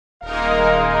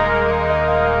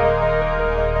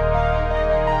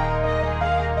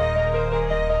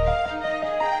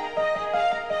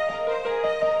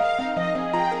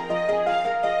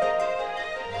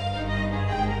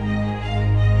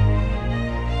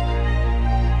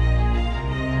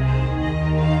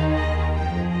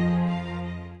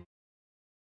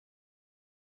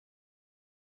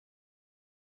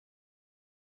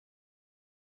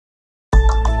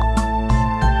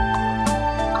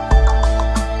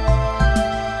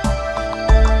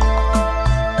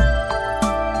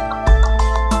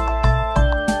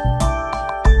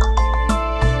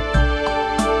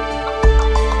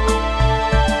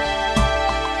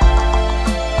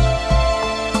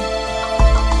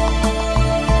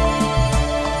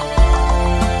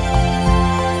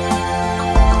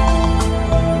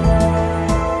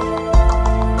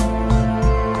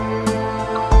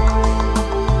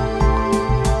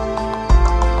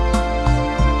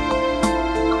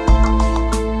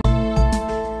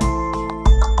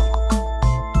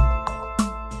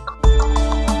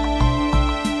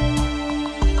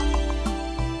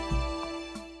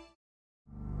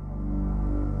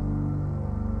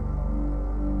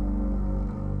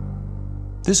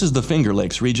This is the Finger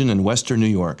Lakes region in western New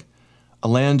York, a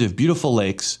land of beautiful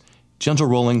lakes, gentle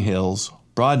rolling hills,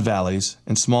 broad valleys,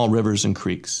 and small rivers and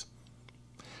creeks.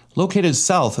 Located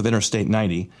south of Interstate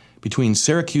 90, between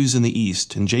Syracuse in the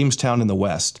east and Jamestown in the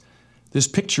west, this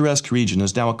picturesque region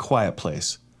is now a quiet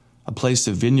place, a place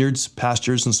of vineyards,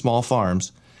 pastures, and small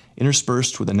farms,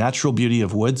 interspersed with the natural beauty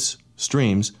of woods,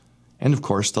 streams, and of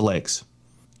course the lakes.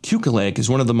 Keuka Lake is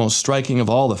one of the most striking of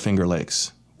all the Finger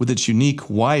Lakes, with its unique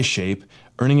Y shape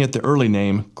earning it the early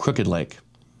name Crooked Lake.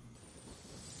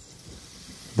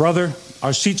 Brother,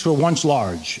 our seats were once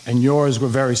large, and yours were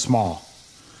very small.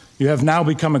 You have now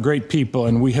become a great people,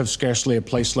 and we have scarcely a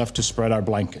place left to spread our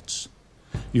blankets.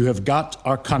 You have got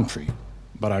our country,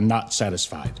 but are not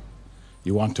satisfied.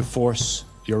 You want to force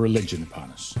your religion upon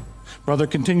us. Brother,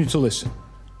 continue to listen.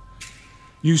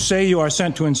 You say you are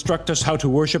sent to instruct us how to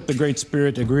worship the Great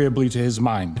Spirit agreeably to his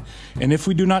mind. And if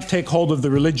we do not take hold of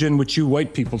the religion which you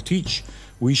white people teach,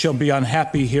 we shall be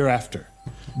unhappy hereafter.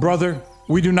 Brother,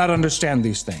 we do not understand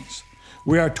these things.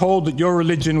 We are told that your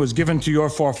religion was given to your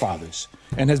forefathers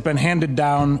and has been handed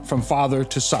down from father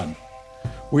to son.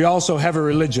 We also have a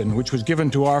religion which was given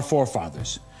to our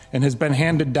forefathers and has been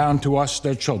handed down to us,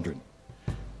 their children.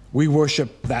 We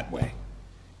worship that way.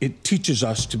 It teaches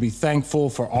us to be thankful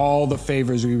for all the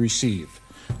favors we receive,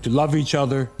 to love each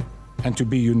other, and to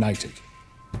be united.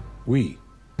 We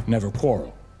never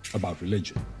quarrel about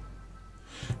religion.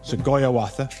 Sequoia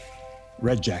Watha,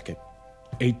 Red Jacket,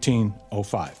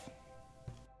 1805.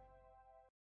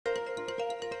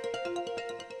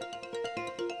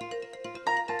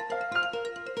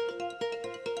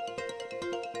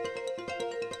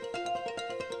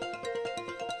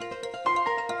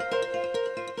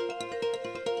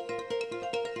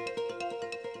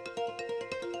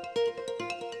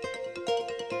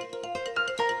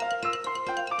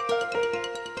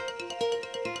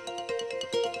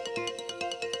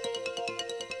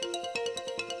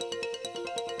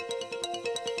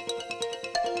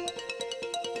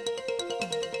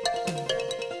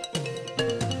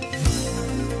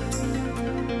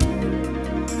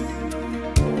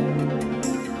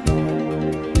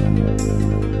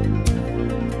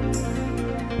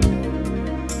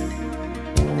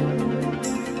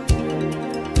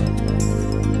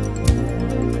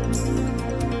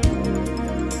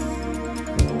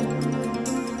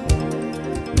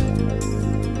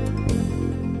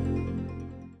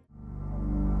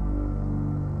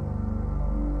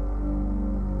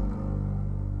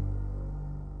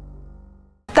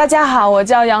大家好，我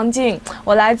叫杨静，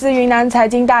我来自云南财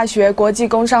经大学国际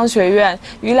工商学院，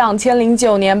于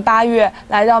2009年8月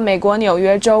来到美国纽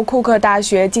约州库克大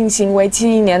学进行为期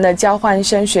1年的交换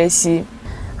生学习。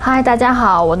嗨，大家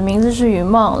好，我的名字是于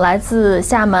梦，来自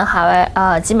厦门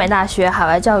集美大学海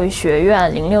外教育学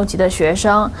院06级的学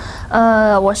生。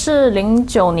我是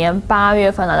09年8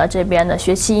月份来到这边的，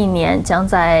学期1年，将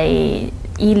在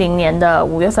10年的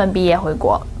5月份毕业回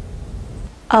国。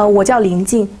我叫林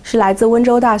静，是来自温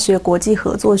州大学国际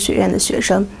合作学院的学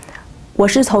生。我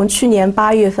是从去年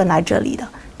8月份来这里的，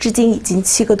至今已经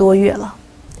7个多月了。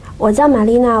我叫玛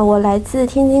丽娜，我来自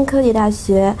天津科技大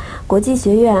学国际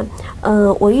学院。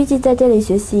我预计在这里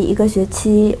学习1个学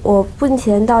期，我目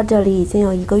前到这里已经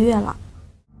有1个月了。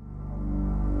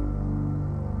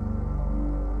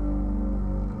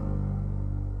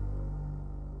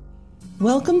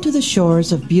Welcome to the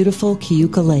shores of beautiful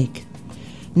Keuka Lake.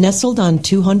 Nestled on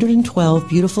 212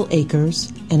 beautiful acres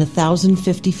and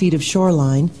 1,050 feet of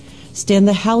shoreline stand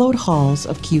the hallowed halls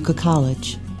of Keuka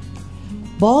College.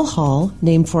 Ball Hall,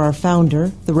 named for our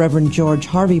founder, the Reverend George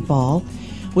Harvey Ball,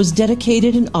 was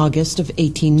dedicated in August of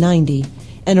 1890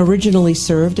 and originally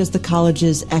served as the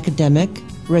college's academic,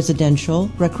 residential,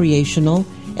 recreational,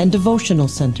 and devotional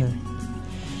center.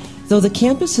 Though the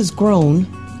campus has grown,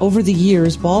 over the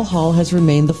years Ball Hall has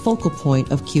remained the focal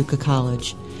point of Keuka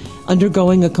College,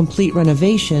 undergoing a complete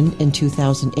renovation in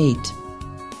 2008.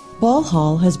 Ball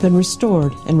Hall has been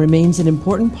restored and remains an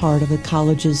important part of the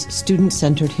college's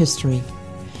student-centered history.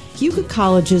 Keuka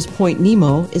College's Point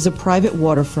Nemo is a private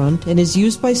waterfront and is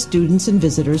used by students and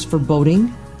visitors for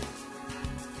boating,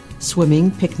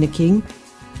 swimming, picnicking,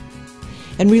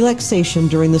 and relaxation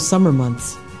during the summer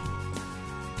months.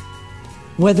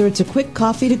 Whether it's a quick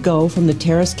coffee to go from the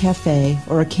Terrace Cafe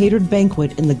or a catered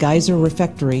banquet in the Geyser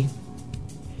Refectory,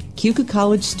 Keuka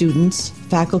College students,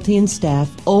 faculty, and staff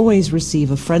always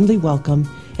receive a friendly welcome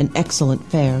and excellent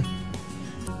fare.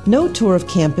 No tour of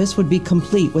campus would be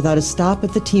complete without a stop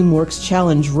at the TeamWorks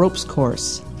Challenge Ropes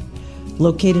Course.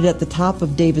 Located at the top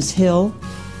of Davis Hill,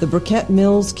 the Briquette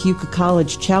Mills Keuka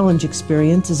College Challenge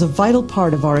experience is a vital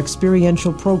part of our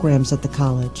experiential programs at the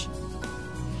college.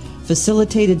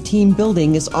 Facilitated team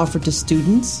building is offered to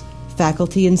students,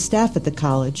 faculty, and staff at the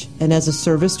college, and as a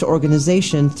service to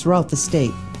organization throughout the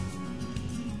state.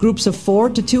 Groups of 4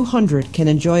 to 200 can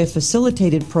enjoy a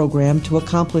facilitated program to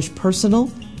accomplish personal,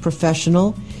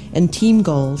 professional, and team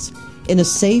goals in a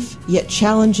safe yet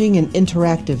challenging and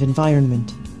interactive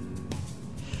environment.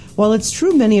 While it's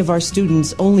true many of our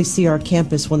students only see our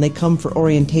campus when they come for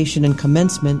orientation and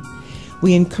commencement,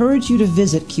 we encourage you to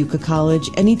visit Keuka College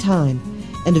anytime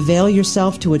and avail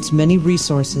yourself to its many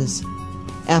resources.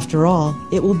 After all,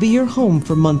 it will be your home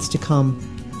for months to come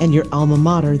and your alma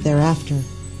mater thereafter.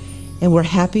 And we're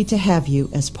happy to have you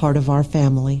as part of our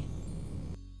family.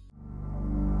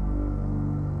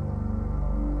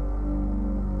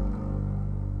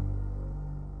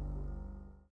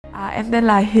 Em tên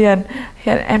là Hiền.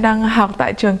 Hiện em đang học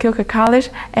tại trường Keuka College.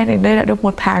 Em đến đây đã được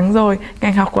 1 tháng rồi.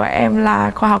 Ngành học của em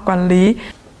là khoa học quản lý.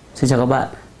 Xin chào các bạn,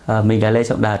 mình là Lê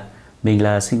Trọng Đạt. Mình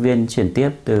là sinh viên chuyển tiếp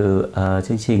từ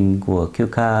chương trình của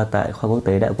Keuka tại khoa quốc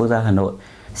tế Đại học Quốc gia Hà Nội.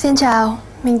 Xin chào,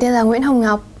 mình tên là Nguyễn Hồng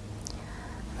Ngọc.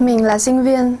 Mình là sinh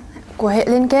viên của hệ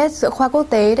liên kết giữa khoa quốc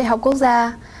tế Đại học Quốc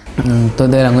gia. Tôi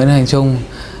tên là Nguyễn Hành Trung.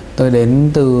 Tôi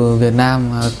đến từ Việt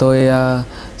Nam. Tôi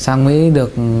sang Mỹ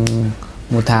được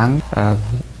 1 tháng.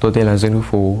 Tôi tên là Dương Đức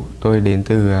Phú. Tôi đến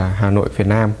từ Hà Nội, Việt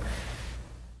Nam.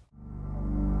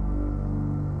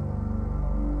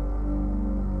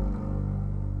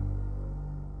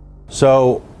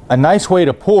 So a nice way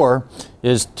to pour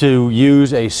is to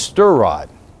use a stir rod.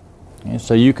 Okay,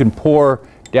 so you can pour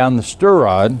down the stir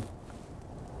rod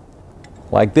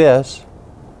like this.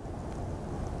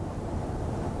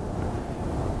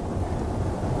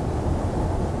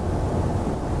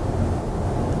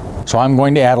 So I'm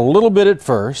going to add a little bit at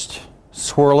first,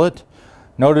 swirl it.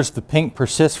 Notice the pink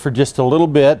persists for just a little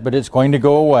bit, but it's going to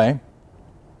go away.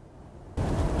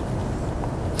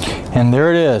 And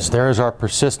there it is. There's our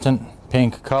persistent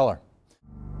pink color.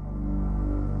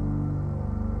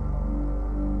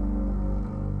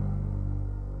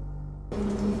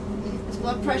 His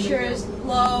blood pressure is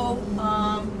low.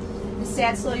 His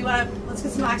sat's low. Let's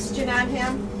get some oxygen on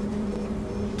him.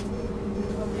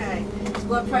 Okay. His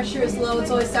blood pressure is low. It's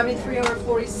only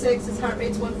 73/46. His heart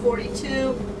rate's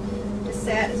 142. His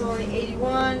sat is only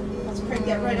 81. Let's crank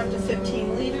that right up to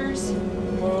 15 liters.